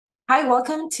Hi,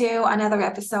 welcome to another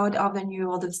episode of the New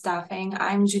World of Staffing.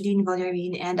 I'm Juddene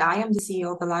Villarin, and I am the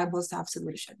CEO of Reliable Staff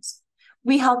Solutions.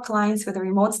 We help clients with their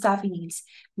remote staffing needs,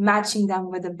 matching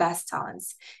them with the best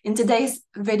talents. In today's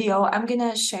video, I'm going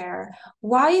to share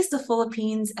why is the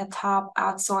Philippines a top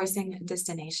outsourcing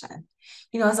destination?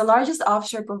 As the largest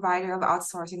offshore provider of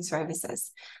outsourcing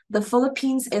services, the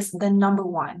Philippines is the number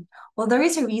one. Well, there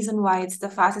is a reason why it's the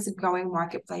fastest growing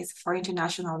marketplace for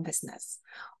international business.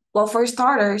 Well, for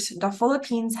starters, the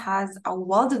Philippines has a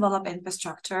well-developed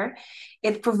infrastructure.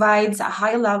 It provides a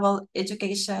high-level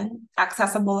education,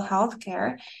 accessible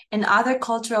healthcare, and other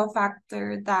cultural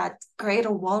factors that create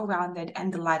a well-rounded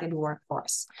and delighted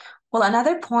workforce. Well,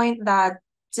 another point that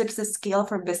tips the scale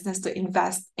for business to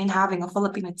invest in having a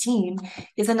Filipino team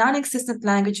is a non-existent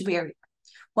language barrier.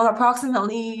 Well,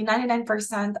 approximately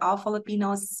 99% of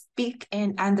Filipinos speak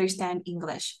and understand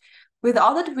English. With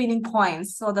all the winning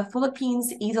points, so the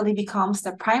Philippines easily becomes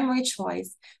the primary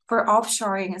choice for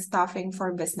offshoring and staffing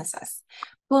for businesses.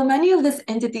 Well, many of these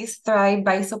entities thrive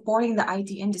by supporting the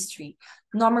IT industry.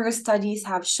 Numerous studies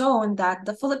have shown that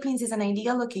the Philippines is an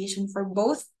ideal location for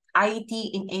both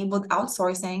IT-enabled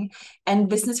outsourcing and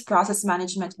business process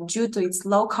management due to its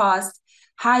low cost,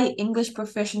 high English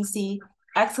proficiency,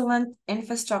 excellent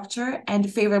infrastructure,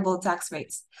 and favorable tax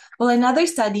rates. Well, another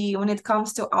study when it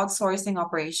comes to outsourcing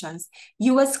operations,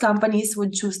 US companies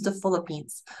would choose the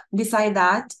Philippines. Beside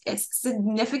that, it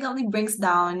significantly brings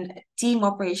down team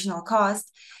operational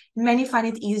costs. Many find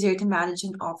it easier to manage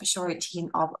an offshore team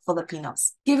of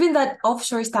Filipinos. Given that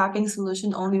offshore staffing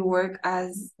solution only work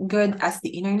as good as the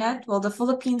internet, well, the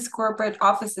Philippines corporate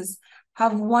offices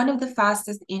have one of the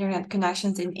fastest internet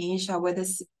connections in Asia with a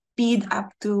speed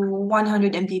up to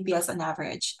 100 Mbps on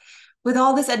average. With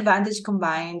all this advantage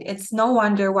combined, it's no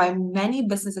wonder why many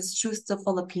businesses choose the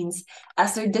Philippines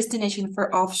as their destination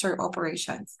for offshore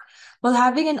operations. While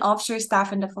having an offshore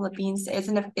staff in the Philippines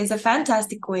is a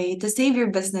fantastic way to save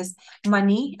your business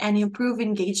money and improve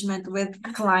engagement with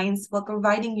clients while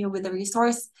providing you with the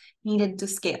resource needed to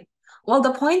scale. Well,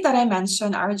 the point that I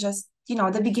mentioned are just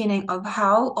the beginning of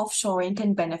how offshoring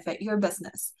can benefit your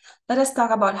business. Let us talk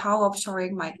about how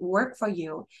offshoring might work for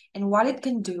you and what it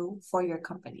can do for your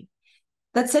company.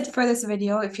 That's it for this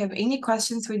video. If you have any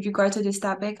questions with regard to this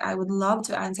topic, I would love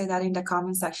to answer that in the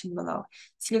comment section below.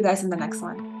 See you guys in the next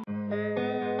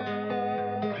one.